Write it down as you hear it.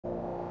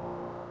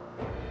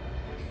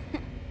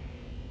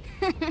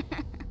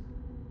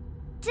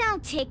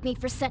Don't take me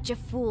for such a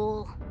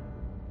fool.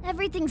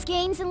 Everything's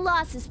gains and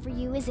losses for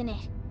you, isn't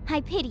it?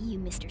 I pity you,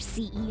 Mr.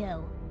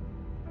 CEO.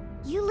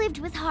 You lived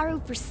with Haru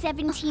for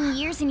 17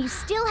 years and you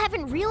still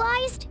haven't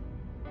realized?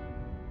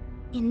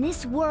 In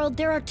this world,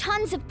 there are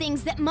tons of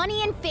things that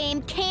money and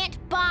fame can't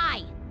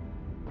buy.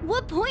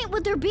 What point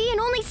would there be in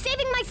only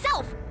saving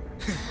myself?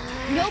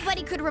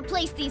 Nobody could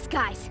replace these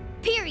guys,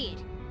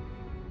 period.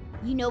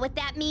 You know what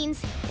that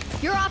means?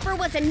 Your offer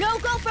was a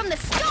no-go from the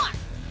start!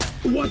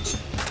 What?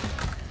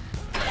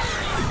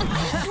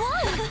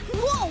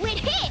 Whoa, it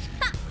hit!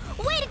 Ha,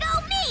 way to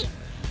go, me!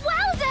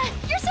 Wowza,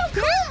 you're so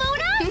cool,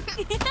 Mona!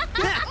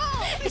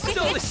 You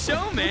stole the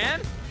show,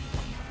 man!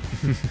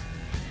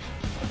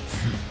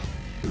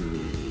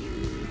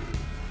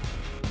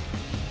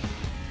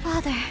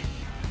 Father.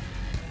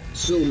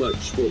 So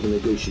much for the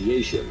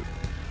negotiation.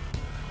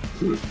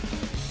 You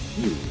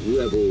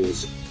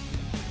rebels.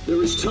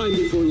 There is time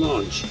before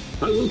launch.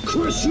 I will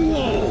crush you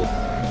all!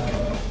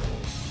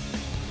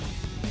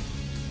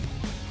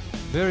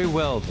 Very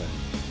well, then.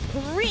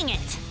 Bring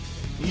it!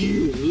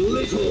 You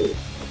little!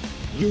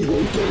 You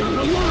won't get out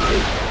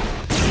alive!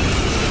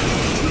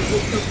 This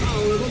is the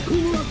power of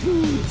Okuruma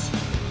Foods!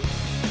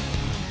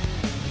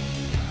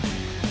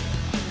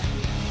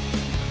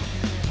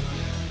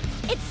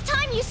 It's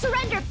time you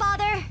surrender,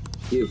 Father!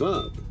 Give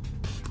up?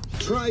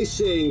 Try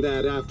saying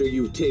that after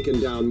you've taken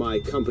down my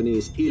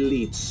company's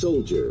elite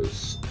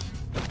soldiers.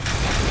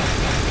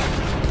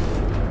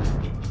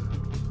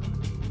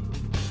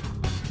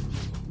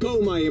 Go,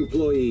 my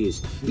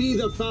employees. Be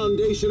the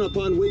foundation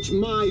upon which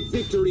my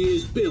victory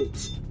is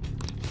built.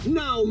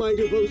 Now, my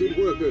devoted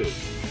workers.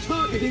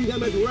 Targeting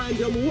them at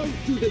random won't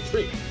do the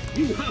trick.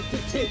 You have to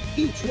take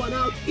each one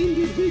out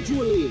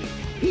individually.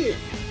 Here,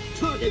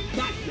 target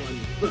that one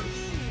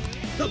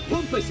first. The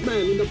pompous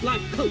man in the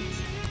black coat.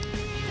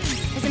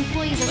 His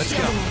employees are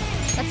shielding him.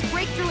 Let's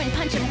break through and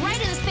punch him right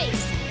in the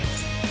face.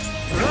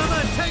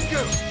 Rama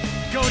Tengu!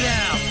 Go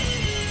down!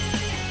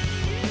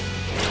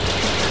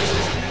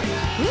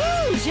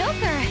 Woo,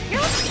 Joker!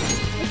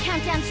 The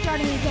countdown's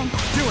starting again.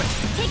 Do it!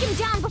 Take him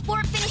down before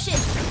it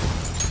finishes!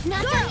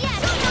 Not done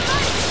yet!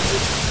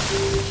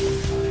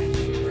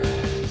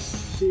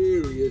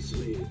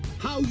 Seriously,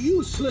 how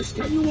useless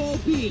can you all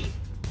be?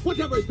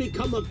 Whatever's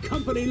become of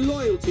company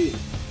loyalty?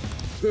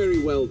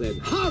 Very well then,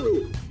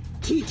 Haru!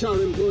 Teach our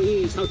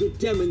employees how to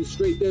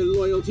demonstrate their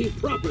loyalty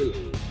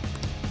properly.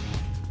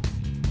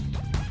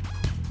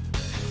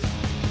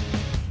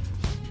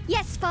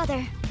 Yes,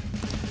 Father.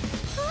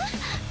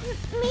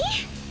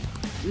 Me?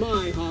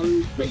 My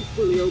Haru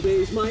faithfully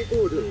obeys my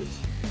orders.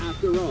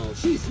 After all,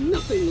 she's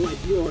nothing like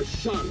your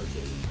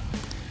charlatan.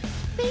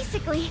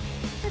 Basically,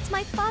 that's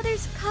my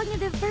father's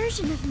cognitive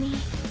version of me.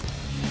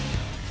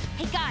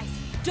 Hey guys,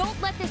 don't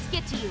let this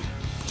get to you.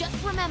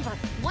 Just remember,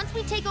 once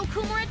we take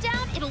Okuruma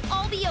down, it'll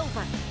all be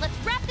over. Let's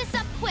wrap this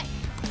up quick.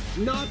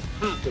 Not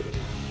happening.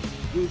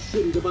 You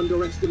shouldn't have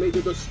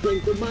underestimated the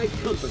strength of my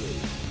company.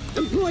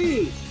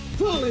 Employees,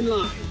 fall in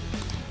line.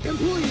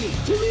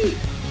 Employees, to me!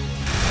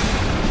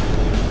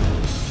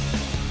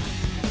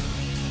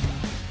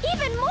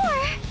 Even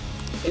more!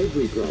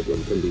 Every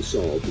problem can be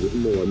solved with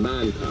more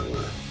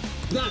manpower.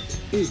 That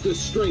is the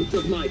strength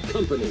of my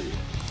company.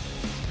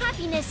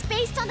 Happiness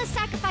based on the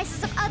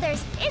sacrifices of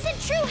others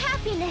isn't true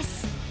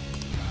happiness.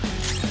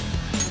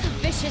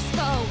 Vicious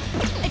foe.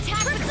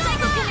 Attack with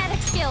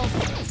psychokinetic skills.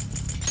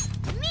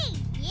 Me,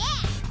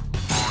 yeah.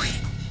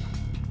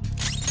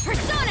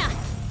 Persona.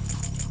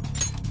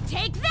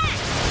 Take that.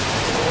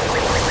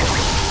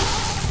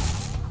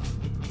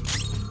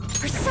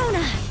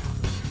 Persona.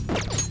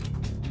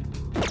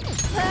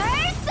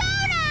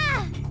 Persona.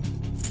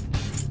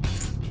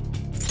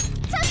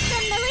 Touch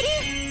them, Melody.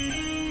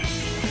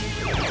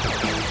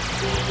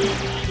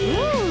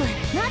 Ooh,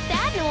 not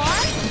bad,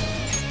 Noir.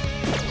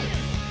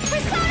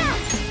 Persona.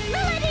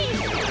 Melody!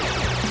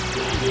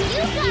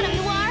 You got him,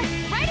 Noir!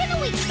 Right in the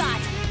weak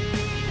spot!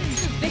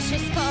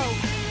 Vicious foe!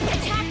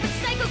 Attack with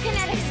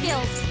psychokinetic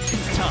skills!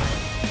 It's time!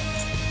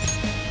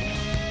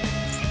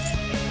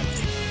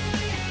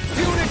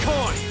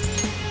 Unicorn!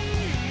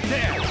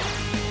 There!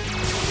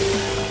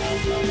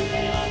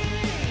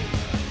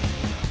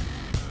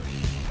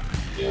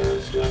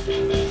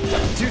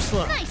 Too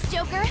slow! Nice,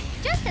 Joker!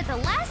 Just at the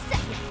last second!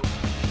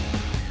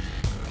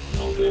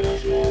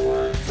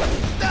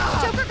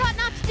 Joker got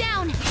knocked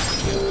down!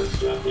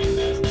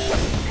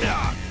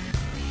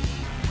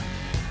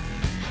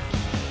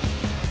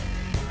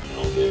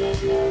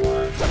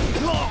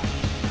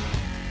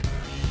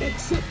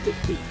 Accept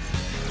defeat.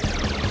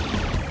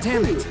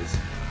 Damn it!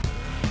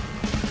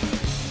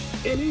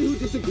 Any who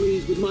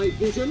disagrees with my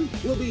vision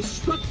will be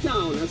struck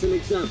down as an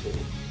example.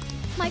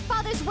 My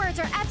father's words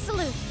are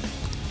absolute.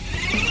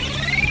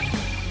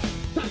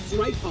 That's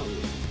right, Haru.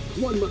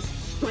 One must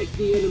strike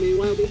the enemy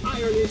while the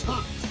iron is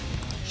hot.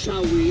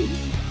 Shall we?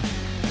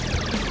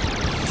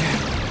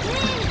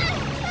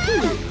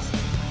 Please.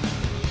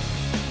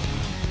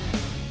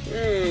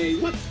 Hey,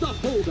 what's the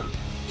holdup?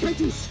 Can't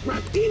you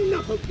scrap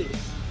enough of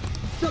this?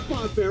 The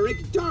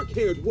barbaric,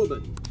 dark-haired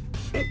woman.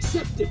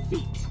 Accept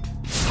defeat.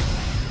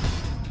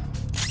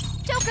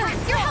 Joker!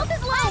 Your health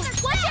is low!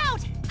 Watch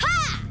out! Ha!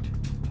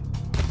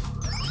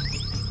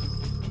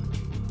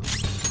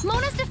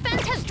 Mona's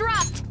defense has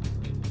dropped!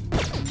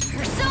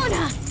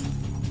 Persona!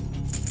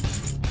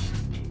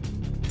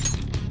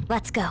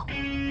 Let's go.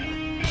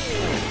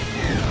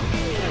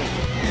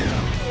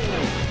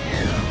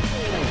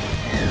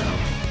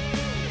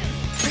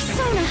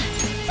 Persona!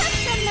 Touch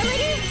them,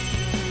 Melody!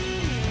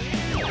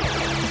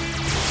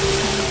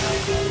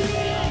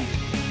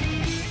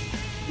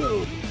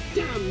 Oh,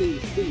 damn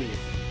these thieves!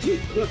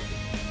 Chief Clerk,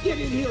 get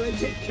in here and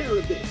take care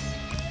of this!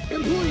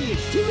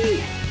 Employees, to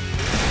me!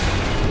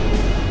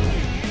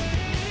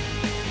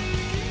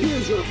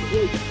 Here's your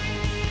quota.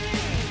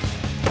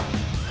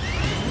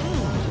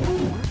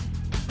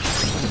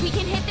 We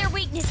can hit their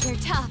weakness. They're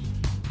tough,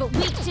 but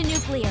weak to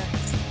nuclear.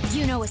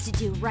 You know what to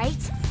do,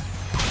 right?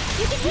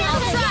 You can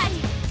handle it! Right.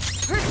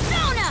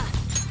 Persona!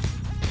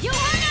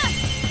 Johanna!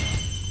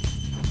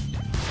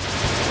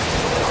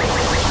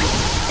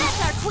 That's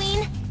our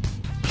queen!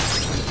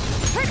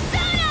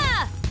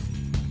 Persona!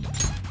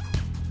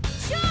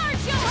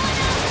 Charge,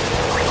 Johanna!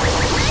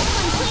 Nice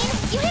one, queen!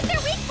 You hit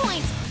their weak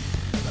point!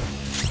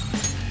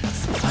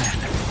 That's the plan.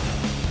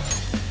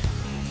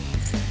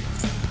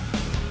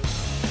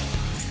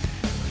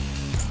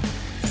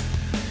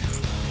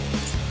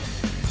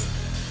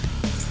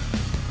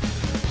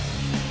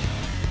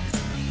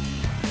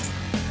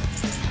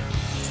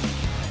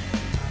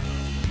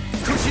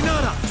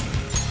 Kushinada!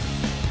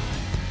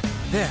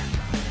 There.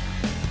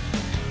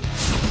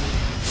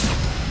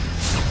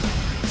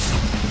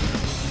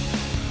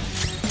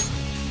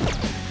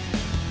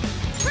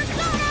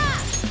 Persona!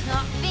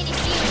 I'll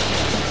finish you!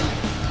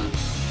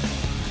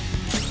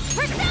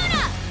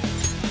 Persona!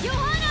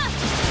 Johanna!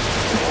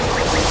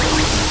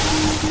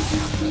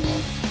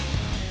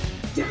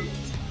 Damn it!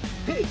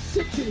 Hey,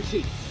 Section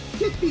Chief!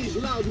 Get these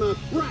loudmouth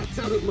brats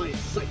out of my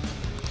sight!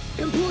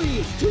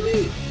 Employees, to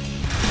me!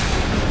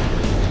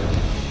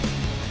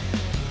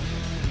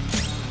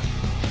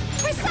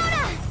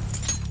 Persona!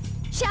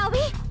 Shall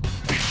we?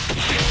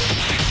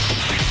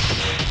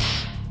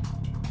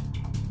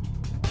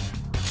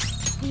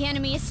 The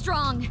enemy is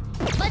strong.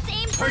 Let's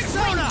aim for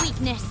Persona! Twin's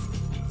weakness.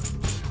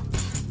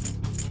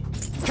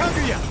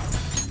 Kaguya!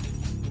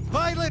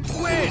 Violent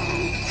wind!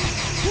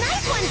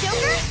 Nice one,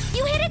 Joker!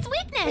 You hit its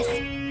weakness!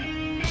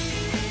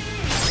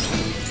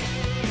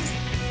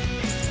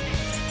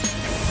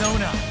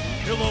 Sona!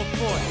 Pillow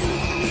Fort!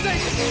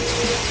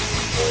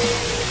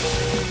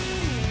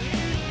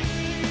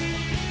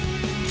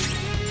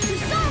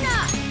 Persona!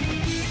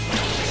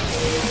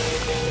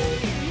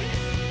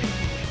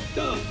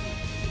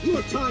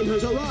 Your time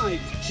has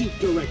arrived, Chief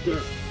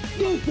Director!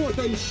 Go forth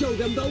and show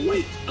them the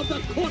weight of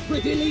the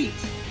corporate elite!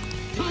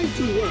 Time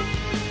to work!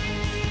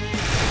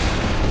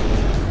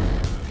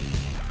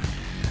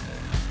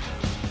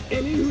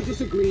 Any who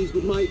disagrees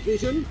with my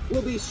vision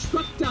will be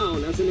struck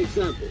down as an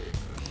example.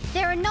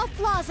 There are no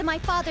flaws in my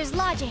father's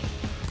logic.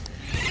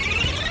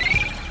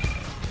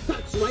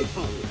 That's right,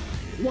 Holly.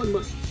 One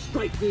must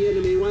strike the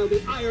enemy while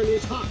the iron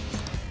is hot.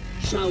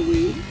 Shall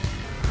we?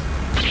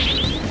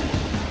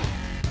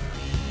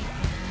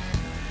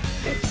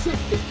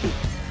 Accept defeat.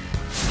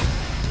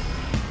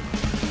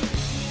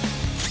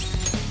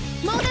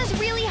 Mona's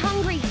really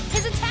hungry.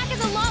 His attack is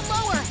a lot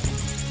lower.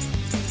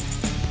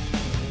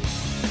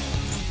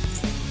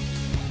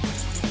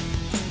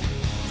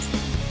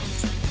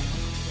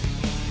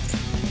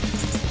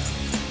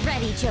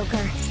 Ready,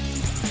 Joker.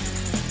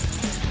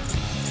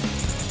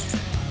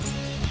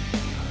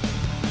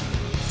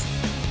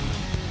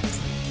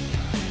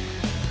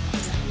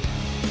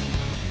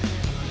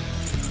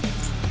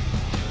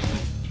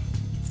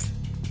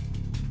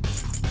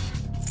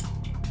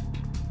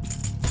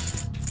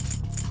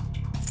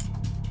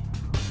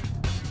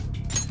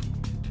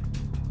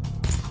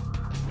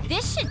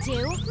 This should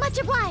do. Much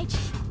obliged.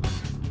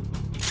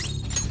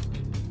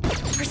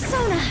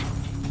 Persona!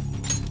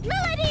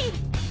 Melody!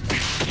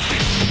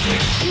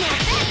 Now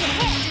that's a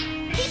hit!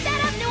 Keep that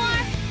up, Noir!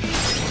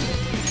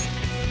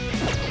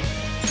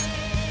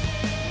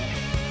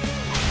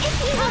 If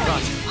you will,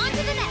 Roger. on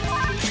to the next!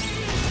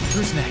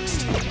 Who's next?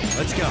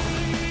 Let's go.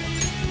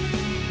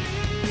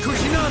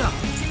 Kushinada!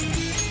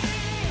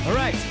 All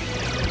right.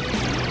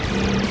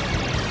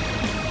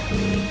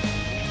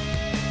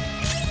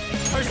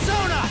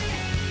 Persona!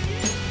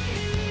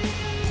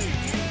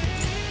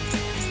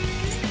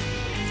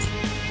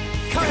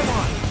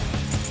 Kaimon!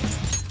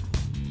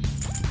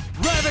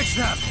 Ravage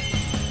them!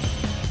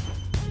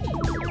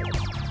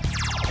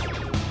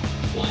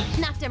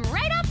 Knocked them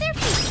right off their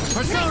feet!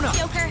 Persona! Nice,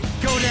 Joker!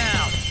 Go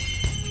down!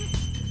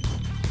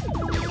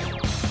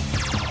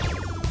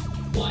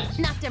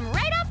 Knocked them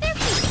right off their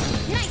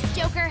feet! Nice,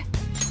 Joker!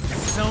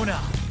 Persona!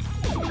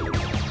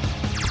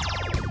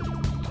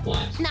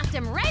 Knocked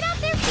them right off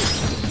their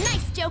feet!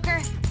 Nice,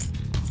 Joker!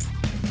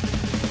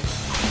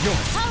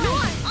 Yours! All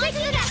right, on to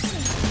the next!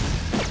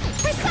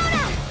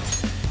 Persona!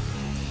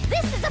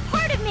 This is a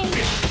part of me!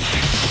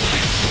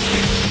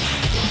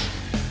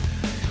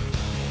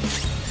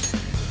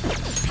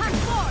 Come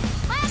forward!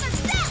 I have a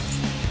step!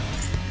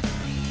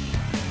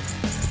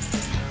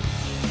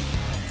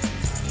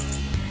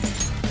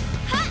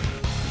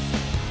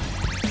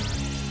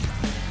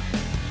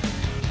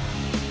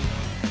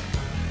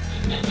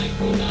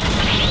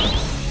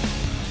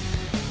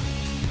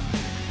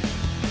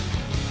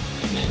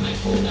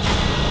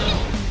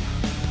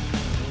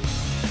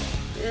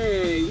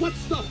 Hey,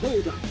 what's the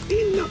holdup?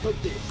 Enough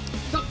of this!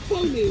 The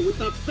phony with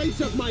the face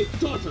of my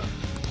daughter!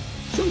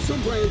 Show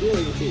some brand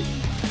loyalty!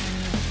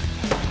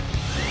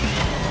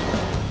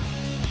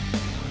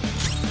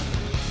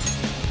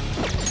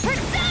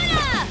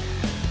 Persona!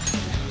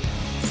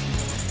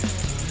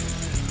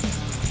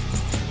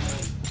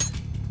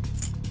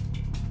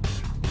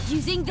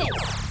 Using this.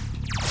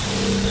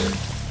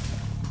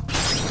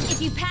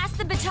 If you pass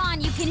the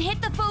baton, you can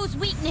hit the foe's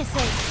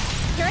weaknesses.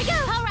 Here I go!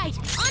 All right,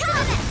 on to the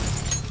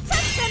next!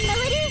 Touch them,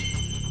 Melody!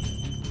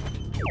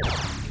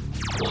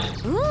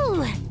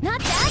 Ooh, not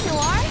bad,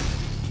 Noir!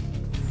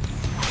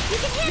 You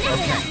can hit him!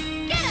 Okay.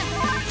 Get him!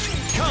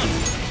 Come!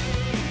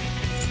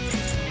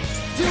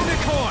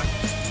 Unicorn!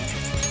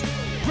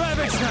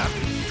 Ravage them!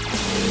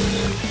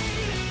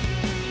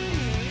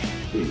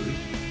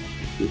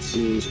 It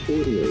seems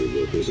ordinary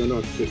workers are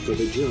not fit for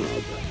the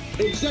job.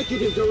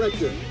 Executive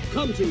Director,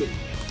 come to me.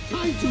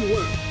 Time to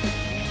work.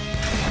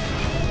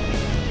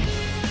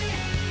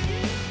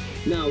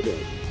 Now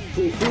then,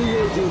 fulfill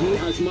your duty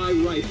as my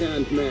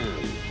right-hand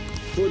man.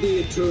 For the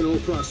eternal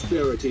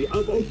prosperity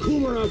of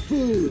Okuruma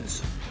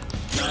Foods.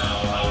 Now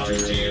how to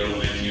deal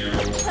with you.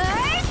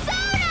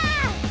 Persona!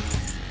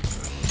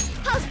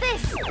 How's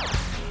this?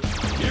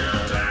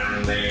 Your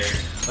turn, Lee.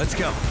 Let's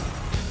go.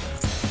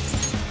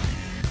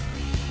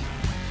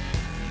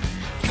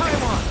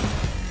 Kaimon!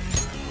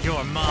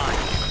 You're mine.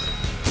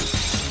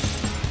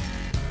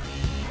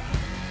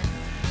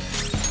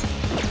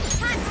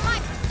 Time for my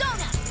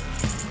persona!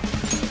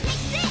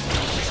 Take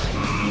this!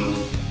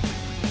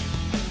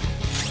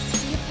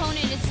 The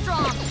opponent is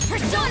strong.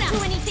 Persona! Don't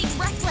do anything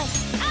reckless.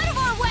 Out of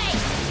our way!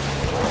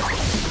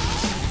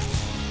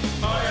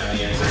 I am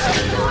the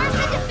executive Noir's been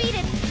director.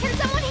 defeated. Can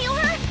someone heal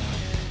her?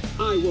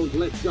 I won't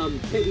let some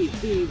petty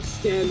thieves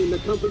stand in the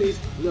company's...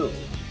 No,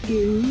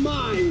 in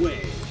my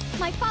way.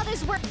 My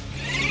father's work.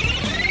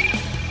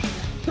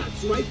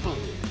 That's right,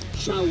 Holly.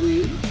 Shall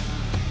we?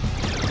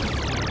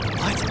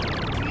 What?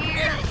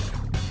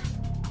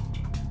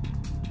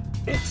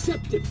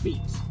 Accept defeat.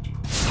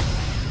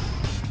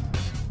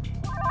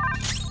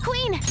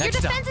 Queen, your Next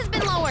up. defense has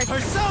been lowered.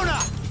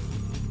 Persona!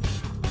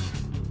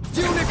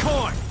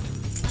 Unicorn!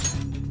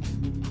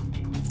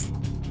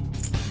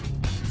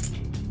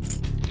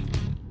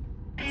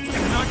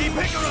 Nagi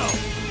Piccolo!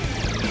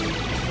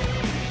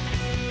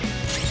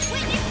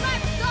 Witness my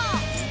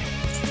resolve.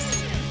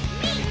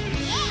 Me,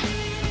 yeah.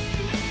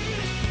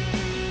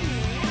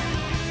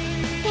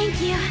 Thank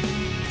you.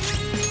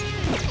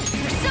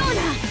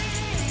 Persona!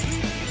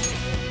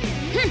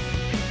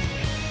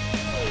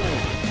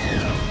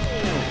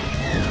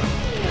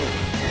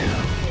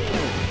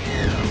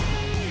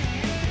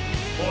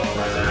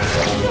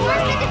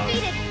 Noir's been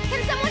defeated.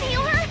 Can someone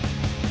heal her?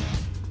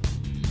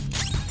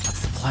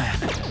 What's the plan?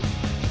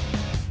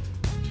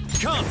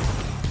 Come!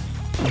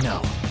 No.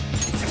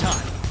 It's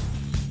time.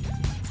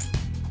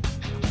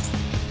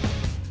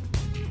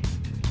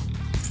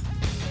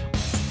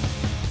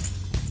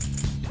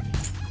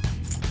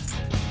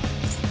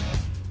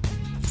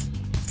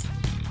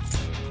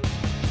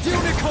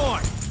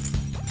 Unicorn!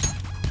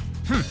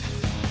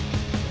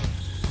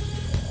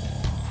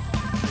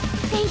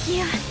 Thank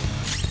you.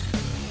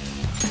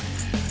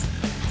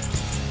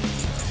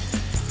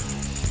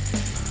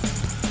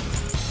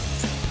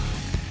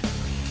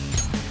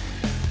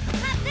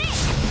 Have this.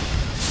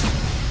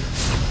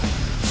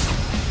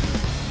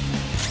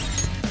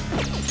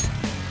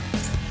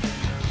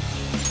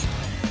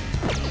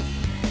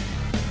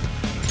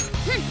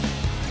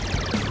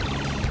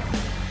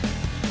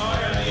 I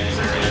am the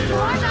executive Noir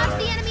director. dodge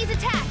the enemy's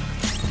attack.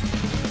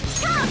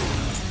 Come!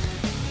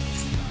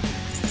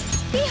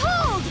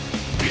 Behold!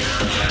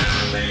 Your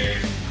turn, Lee.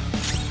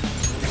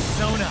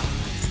 Persona!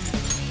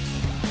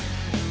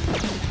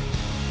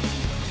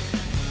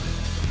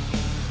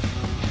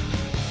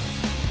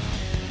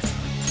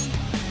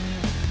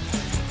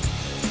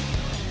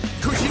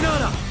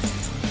 Kushinada!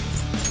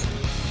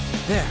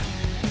 There.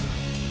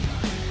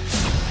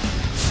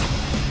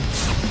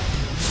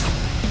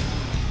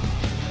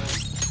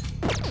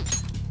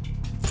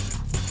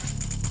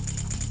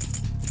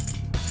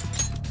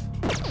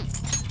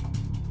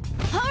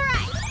 All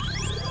right!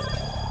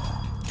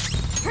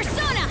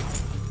 Persona!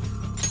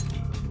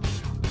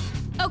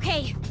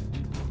 Okay.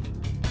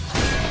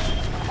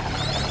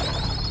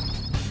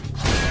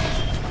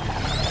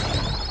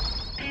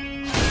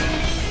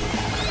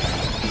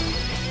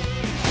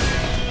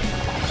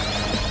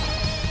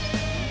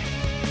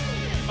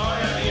 I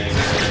am the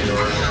executive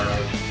director.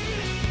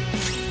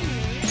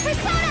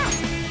 Persona!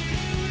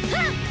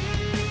 Huh!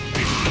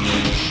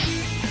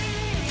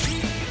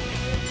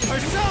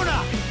 Persona!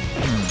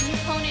 The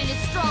opponent is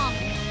strong.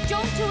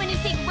 Don't do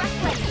anything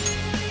reckless.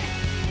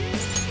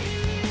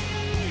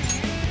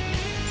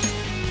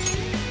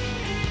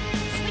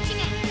 Switching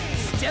it.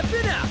 Step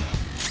it up!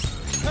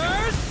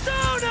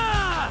 Persona!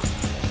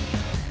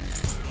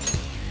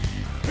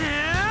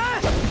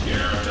 Yeah?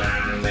 Your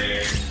turn,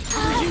 Lee.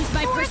 I'll use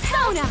my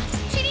persona.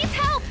 She needs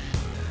help.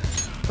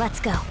 Let's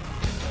go.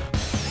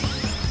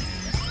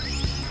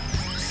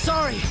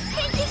 Sorry.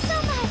 Thank you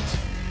so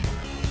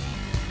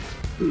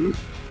much!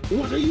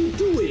 What are you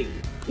doing?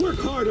 Work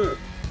harder!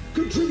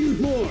 Contribute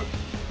more!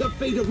 The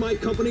fate of my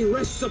company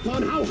rests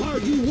upon how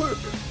hard you work!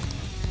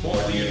 For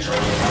the eternal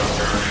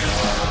prosperity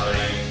of our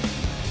company.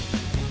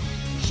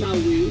 Shall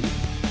we?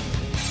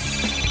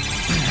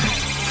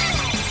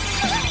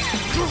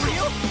 For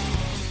real?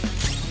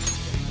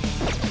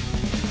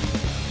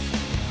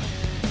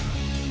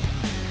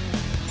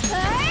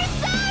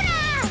 Persona!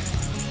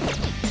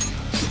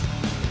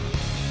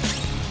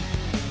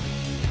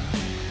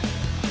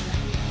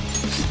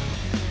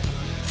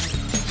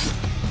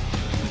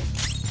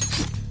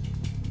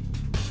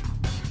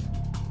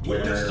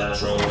 Witness the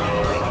true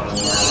power of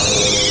Okuruma.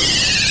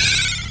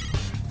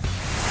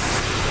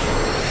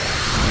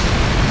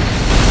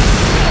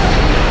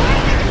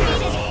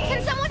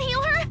 Can someone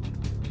heal her?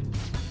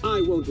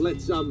 I won't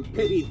let some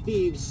petty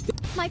thieves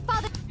My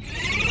father...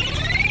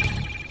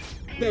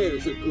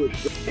 There's a good...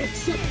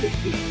 Accept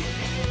defeat!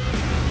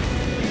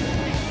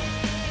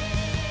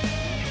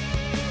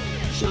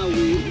 Shall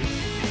we?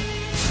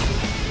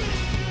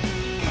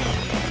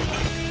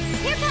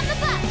 Here come the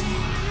bus!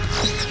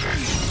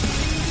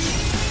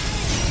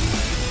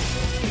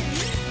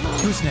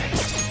 Who's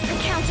next? The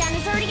countdown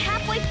is already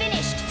halfway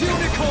finished!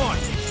 Unicorn!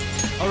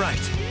 Alright.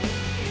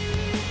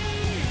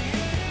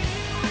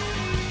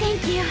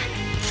 Thank you.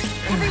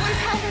 Everyone's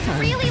health is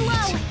really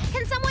low.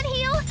 Can someone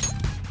heal?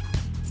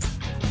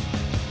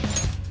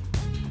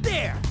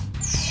 There!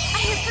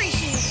 I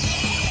appreciate it.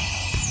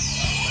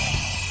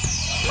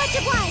 Much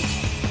obliged.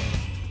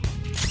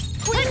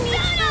 Queen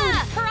needs food.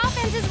 Her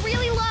offense is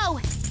really low.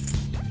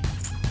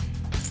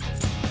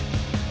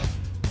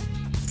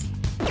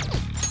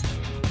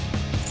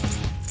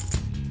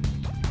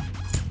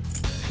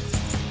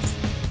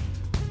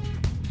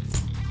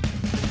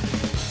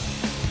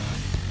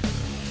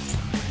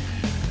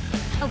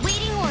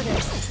 Awaiting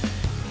orders.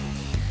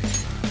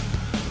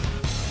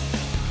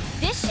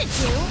 This should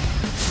do.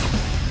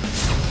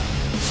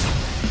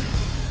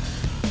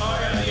 I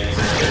am the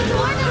executive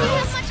Lord doesn't director.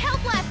 have much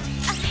help left.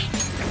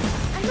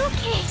 I'm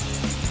okay.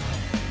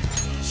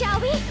 Shall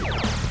we?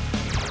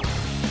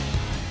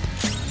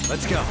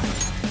 Let's go.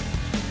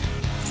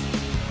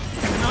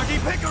 Nagi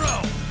Picaro!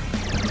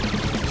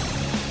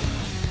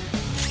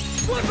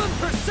 Weapon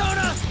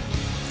Persona!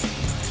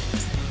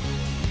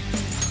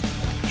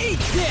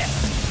 Eat this!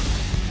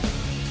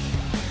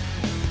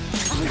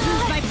 I'll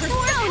use my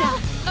persona.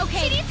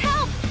 Okay. She needs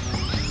help.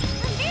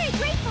 I'm very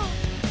grateful.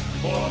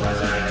 For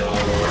President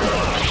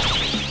Okuruma.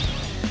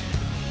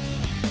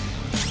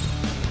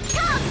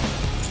 Come.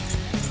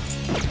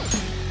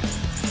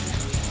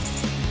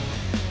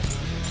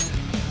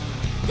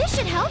 This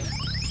should help.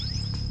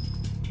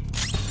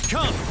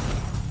 Come!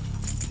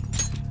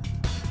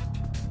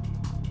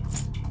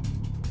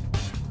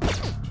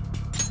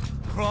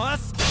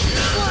 Cross!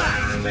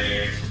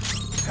 Leave.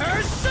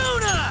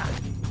 Persona!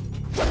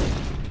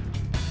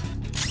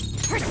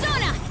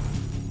 Persona.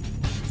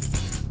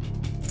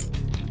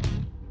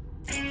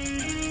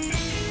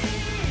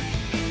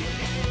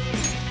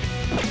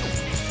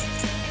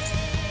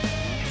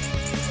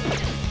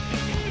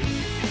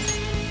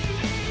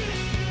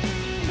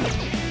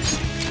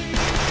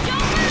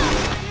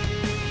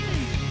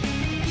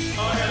 I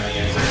am the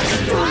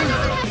executive Lord director.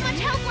 doesn't have much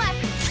help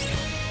left.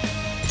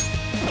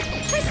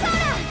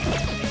 Persona.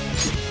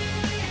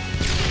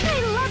 I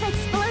love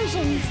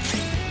explosions.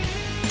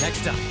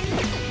 Next up.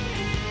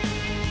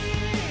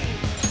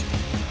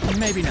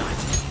 Maybe not.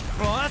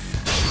 Cross!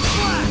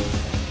 Flash!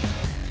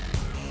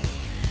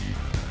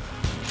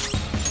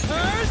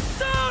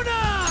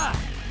 Persona!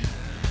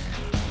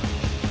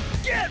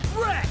 Get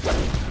wrecked!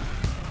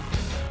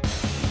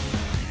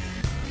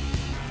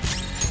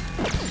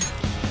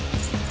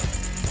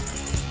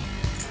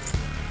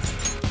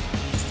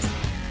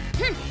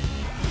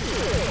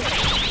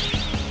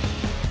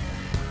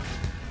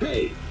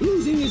 Hey,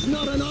 losing is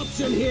not an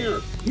option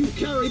here! You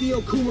carry the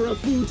Okuruma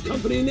Foods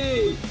Company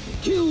name!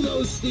 Kill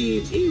those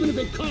thieves, even if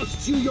it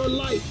costs you your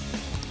life!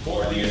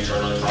 For the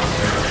eternal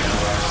prosperity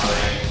of our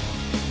company.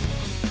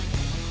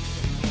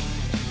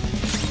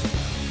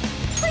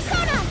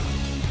 Persona.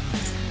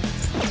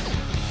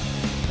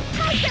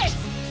 How's this?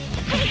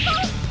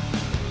 Painful?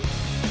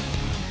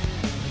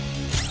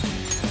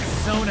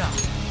 Persona!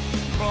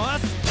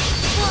 Cross!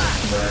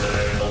 Flash!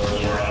 President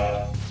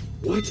Okuruma.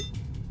 What?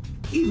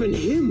 Even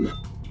him?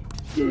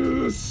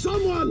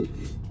 Someone!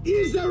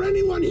 Is there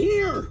anyone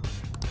here?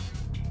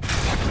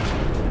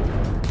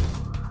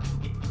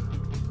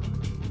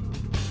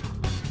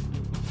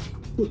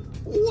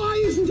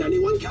 Why isn't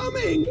anyone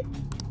coming?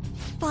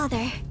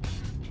 Father,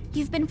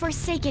 you've been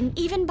forsaken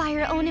even by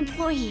your own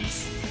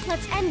employees.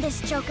 Let's end this,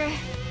 Joker.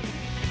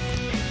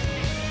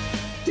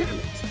 Damn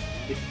it!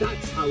 If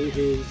that's how it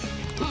is,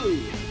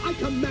 hurry! I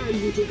command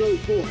you to go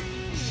forth!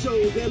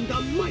 Show them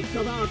the might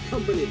of our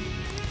company!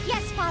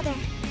 Yes, Father.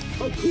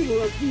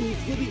 Okuruma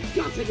Foods will be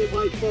gutted if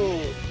I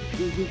fall!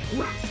 Do you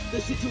grasp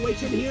the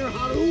situation here,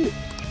 Haru?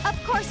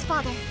 Of course,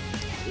 Father.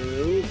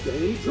 Well,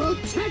 then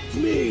protect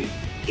me!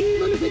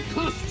 Even if it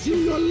costs you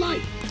your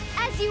life!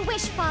 As you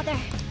wish, Father.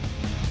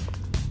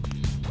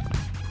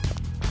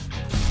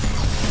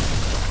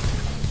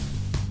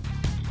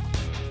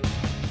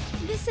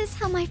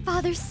 how my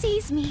father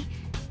sees me.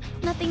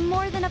 Nothing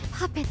more than a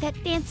puppet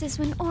that dances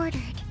when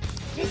ordered.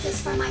 This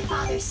is for my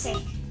father's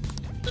sake.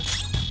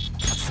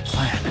 What's the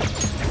plan?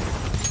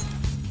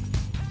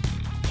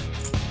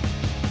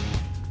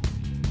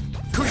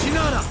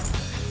 Kushinada!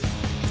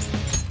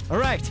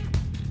 Alright.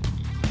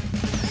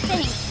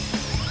 Thanks.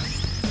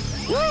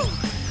 Woo!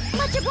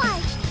 Much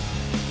obliged.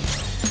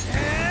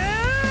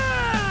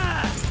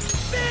 Bam!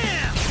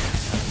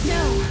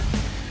 No.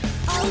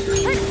 All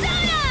green.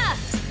 Persona!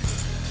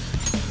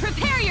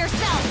 Prepare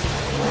yourself!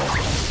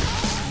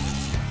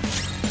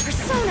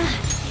 Persona!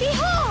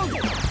 Behold!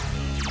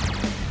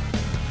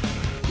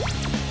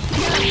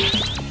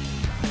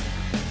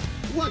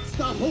 What's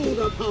the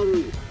holdup,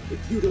 Haru?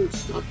 If you don't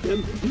stop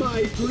them,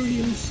 my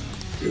dreams...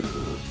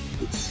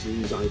 It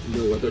seems I've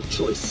no other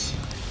choice.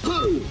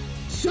 Haru!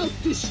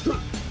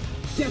 Self-destruct!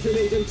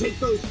 Detonate and take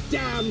those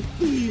damn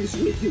thieves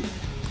with you!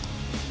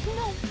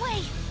 No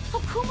way!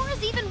 Okuruma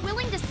is even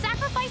willing to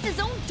sacrifice his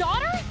own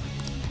daughter?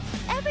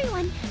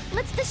 Everyone,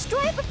 let's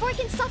destroy it before it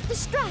can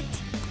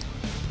self-destruct!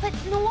 But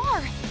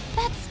Noir,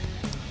 that's...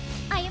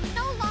 I am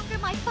no longer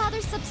my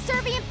father's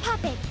subservient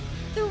puppet.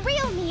 The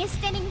real me is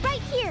standing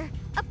right here,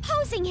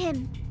 opposing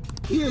him.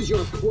 Here's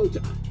your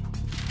quota.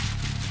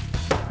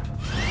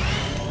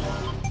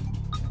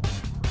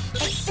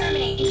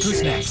 Exterminate intruders.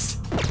 Who's next?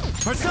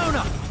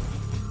 Persona!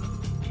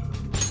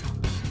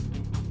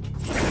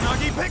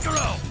 Nagi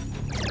Picaro!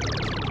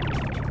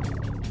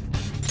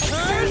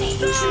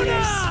 Exterminate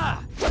intruders.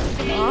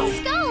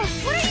 Skull,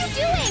 what are you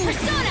doing?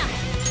 Persona!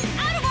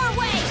 Out of our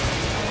way!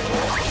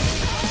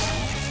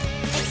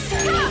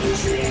 Exterminate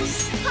intruders.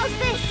 How's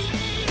this?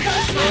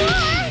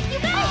 You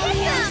gotta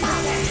hit them!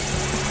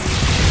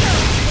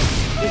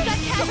 We've got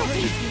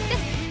casualties!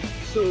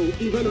 So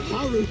even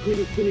Haru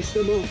couldn't finish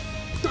them off.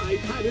 I've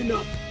had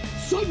enough.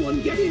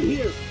 Someone get in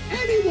here!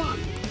 Anyone!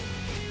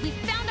 We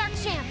found our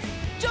chance!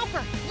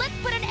 Joker, let's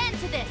put an end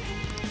to this!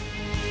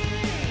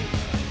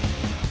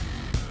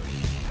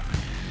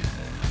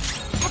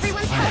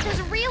 Everyone's health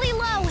is really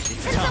low!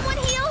 Can someone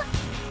heal?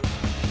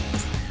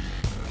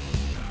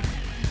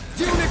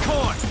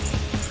 Unicorn!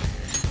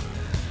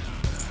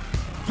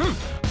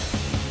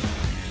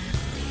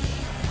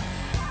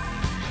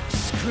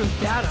 Screwed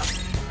that up.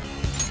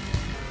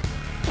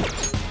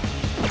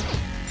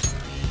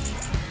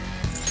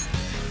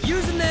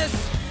 Using this!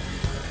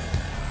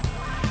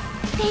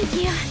 Thank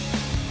you.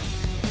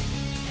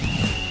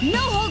 No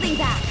holding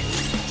back!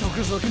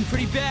 Joker's looking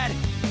pretty bad.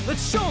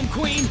 Let's show him,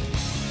 Queen!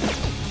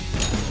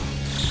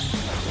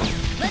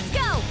 Let's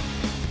go!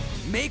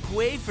 Make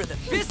way for the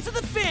Fist of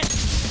the Fin!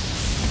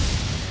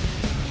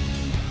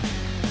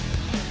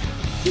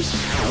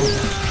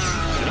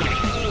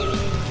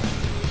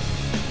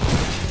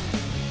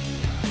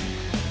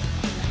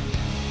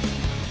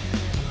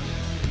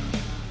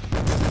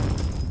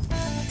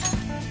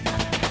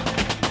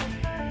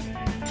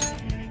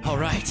 All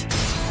right,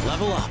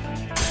 level up.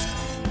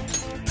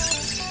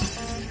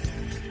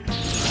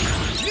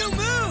 New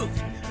move!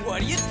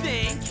 What do you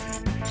think?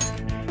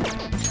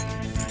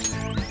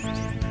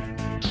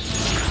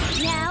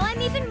 Now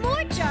I'm even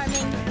more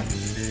charming.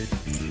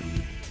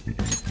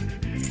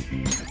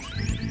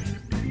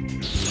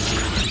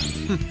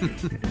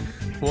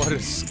 What a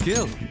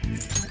skill!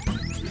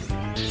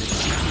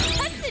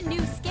 That's a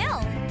new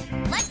skill.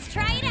 Let's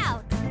try it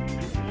out.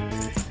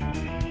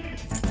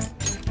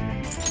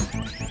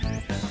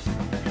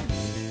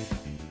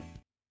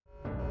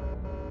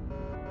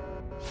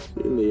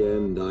 In the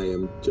end, I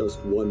am just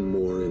one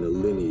more in a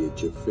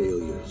lineage of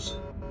failures.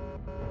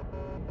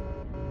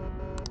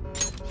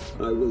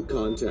 I will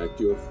contact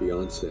your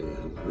fiancé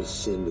and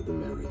rescind the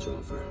marriage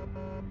offer.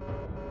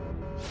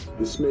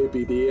 This may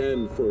be the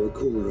end for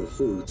Okuruma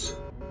Foods.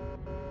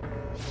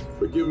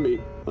 Forgive me,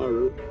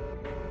 Haru.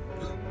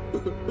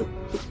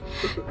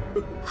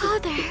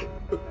 Father!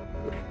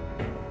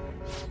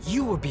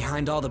 You were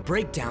behind all the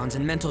breakdowns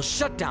and mental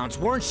shutdowns,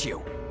 weren't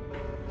you?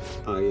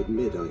 I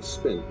admit I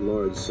spent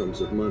large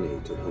sums of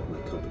money to help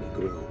my company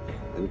grow,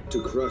 and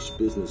to crush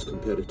business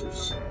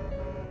competitors.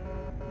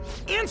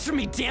 Answer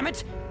me, damn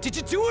it! Did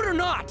you do it or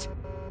not?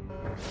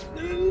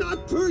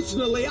 Not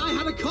personally, I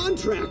had a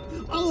contract!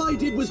 All I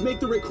did was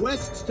make the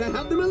requests to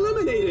have them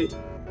eliminated!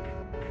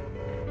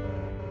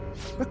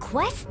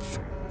 Requests?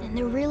 Then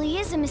there really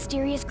is a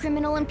mysterious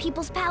criminal in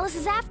people's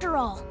palaces after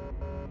all.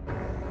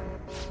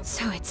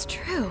 So it's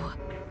true.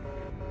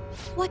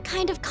 What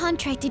kind of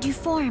contract did you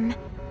form?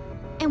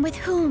 And with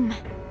whom?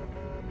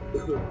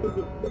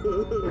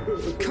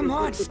 Come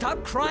on,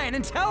 stop crying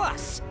and tell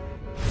us!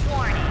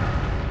 Warning.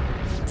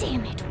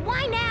 Damn it,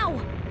 why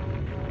now?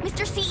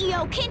 Mr.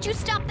 CEO, can't you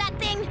stop that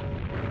thing?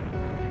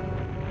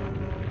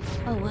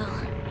 Oh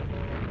well.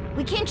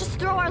 We can't just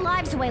throw our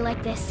lives away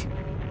like this.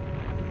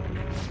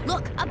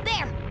 Look, up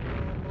there!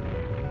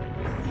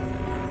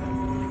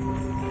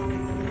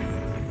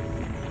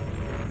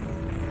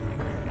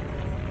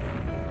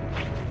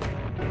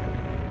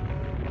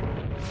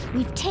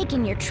 We've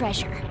taken your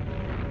treasure.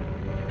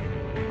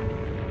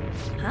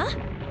 Huh?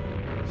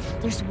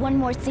 There's one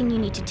more thing you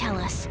need to tell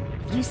us.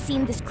 Have you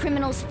seen this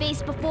criminal's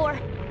face before?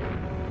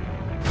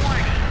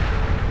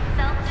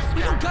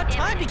 got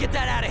time to get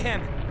that out of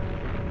him!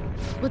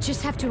 We'll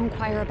just have to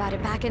inquire about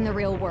it back in the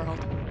real world.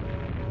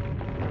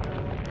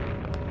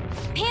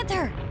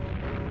 Panther!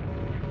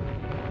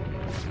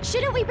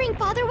 Shouldn't we bring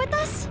Father with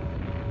us?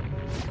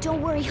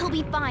 Don't worry, he'll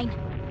be fine.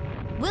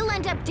 We'll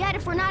end up dead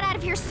if we're not out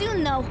of here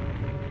soon, though.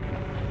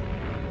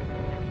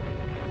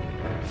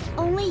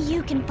 Only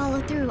you can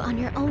follow through on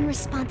your own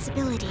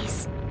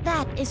responsibilities.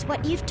 That is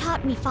what you've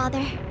taught me,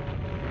 Father.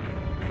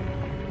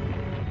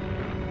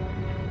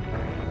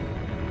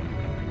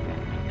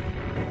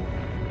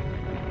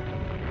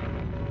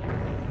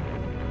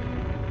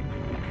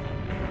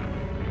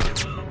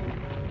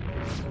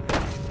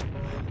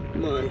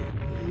 My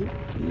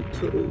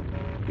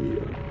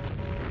utopia.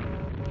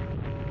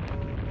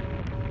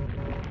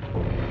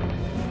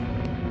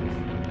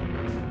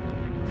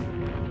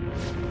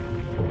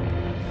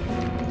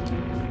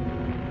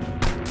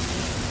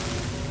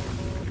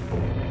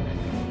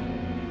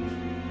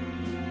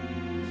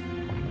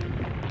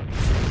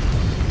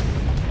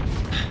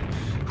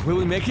 Will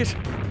we make it?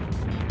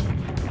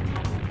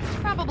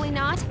 Probably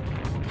not.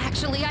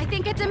 Actually, I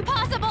think it's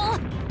impossible!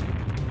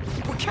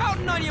 We're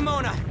counting on you,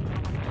 Mona!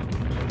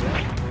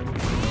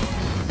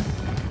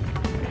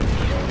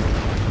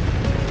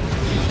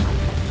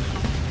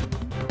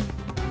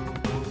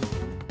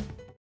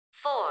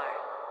 Four,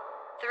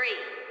 three,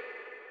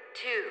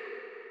 two,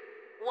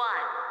 one.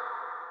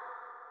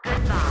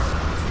 Goodbye.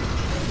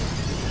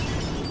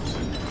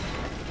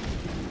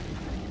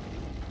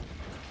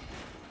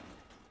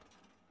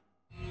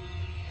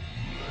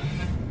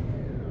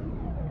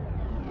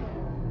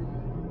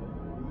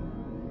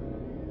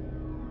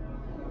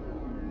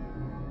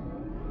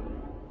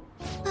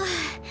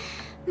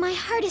 My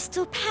heart is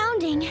still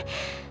pounding.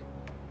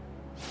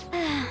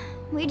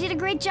 We did a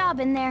great job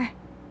in there.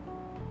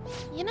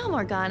 You know,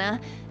 Morgana,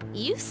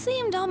 you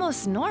seemed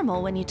almost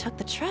normal when you took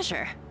the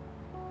treasure.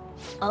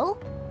 Oh?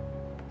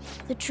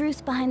 The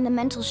truth behind the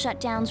mental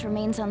shutdowns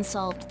remains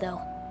unsolved, though.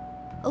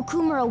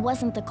 Okuruma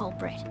wasn't the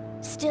culprit.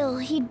 Still,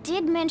 he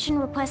did mention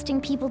requesting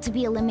people to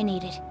be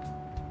eliminated.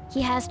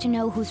 He has to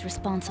know who's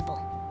responsible.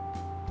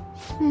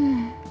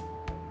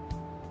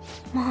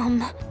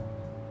 Mom.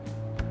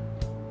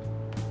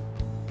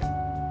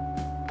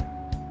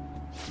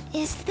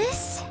 Is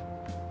this?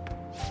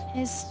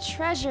 His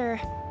treasure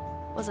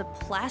was a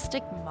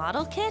plastic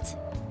model kit?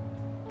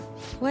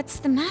 What's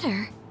the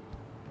matter?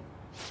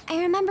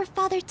 I remember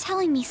Father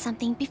telling me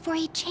something before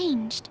he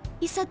changed.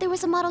 He said there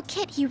was a model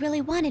kit he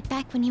really wanted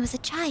back when he was a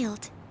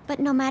child. But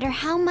no matter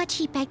how much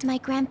he begged my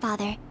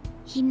grandfather,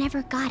 he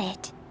never got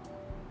it.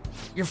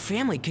 Your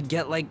family could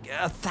get like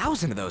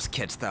 1,000 of those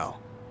kits, though.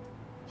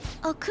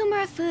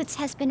 Okuruma Foods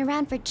has been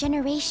around for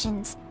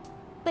generations,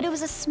 but it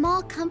was a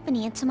small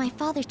company until my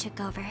father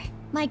took over.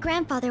 My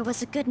grandfather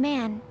was a good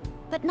man,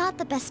 but not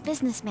the best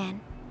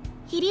businessman.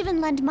 He'd even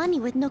lend money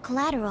with no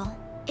collateral.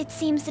 It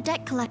seems the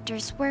debt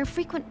collectors were a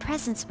frequent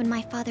presence when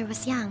my father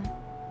was young.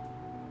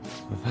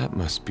 That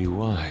must be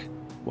why.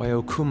 Why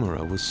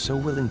Okuruma was so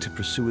willing to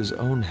pursue his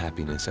own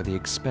happiness at the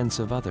expense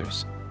of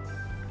others.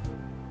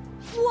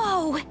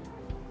 Whoa!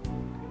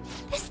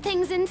 This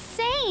thing's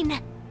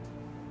insane!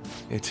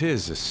 It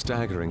is a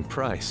staggering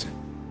price.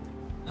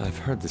 I've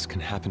heard this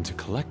can happen to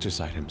collector's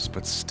items,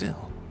 but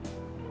still.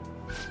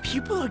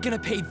 People are gonna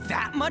pay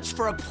that much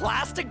for a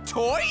plastic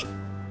toy?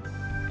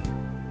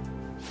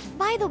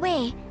 By the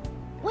way,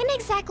 when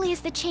exactly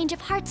is the change of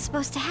heart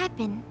supposed to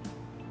happen?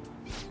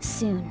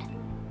 Soon.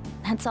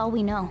 That's all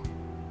we know.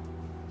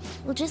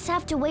 We'll just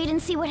have to wait and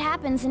see what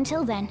happens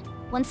until then.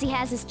 Once he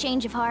has his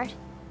change of heart,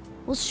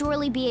 we'll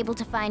surely be able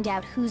to find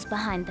out who's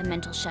behind the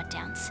mental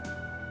shutdowns.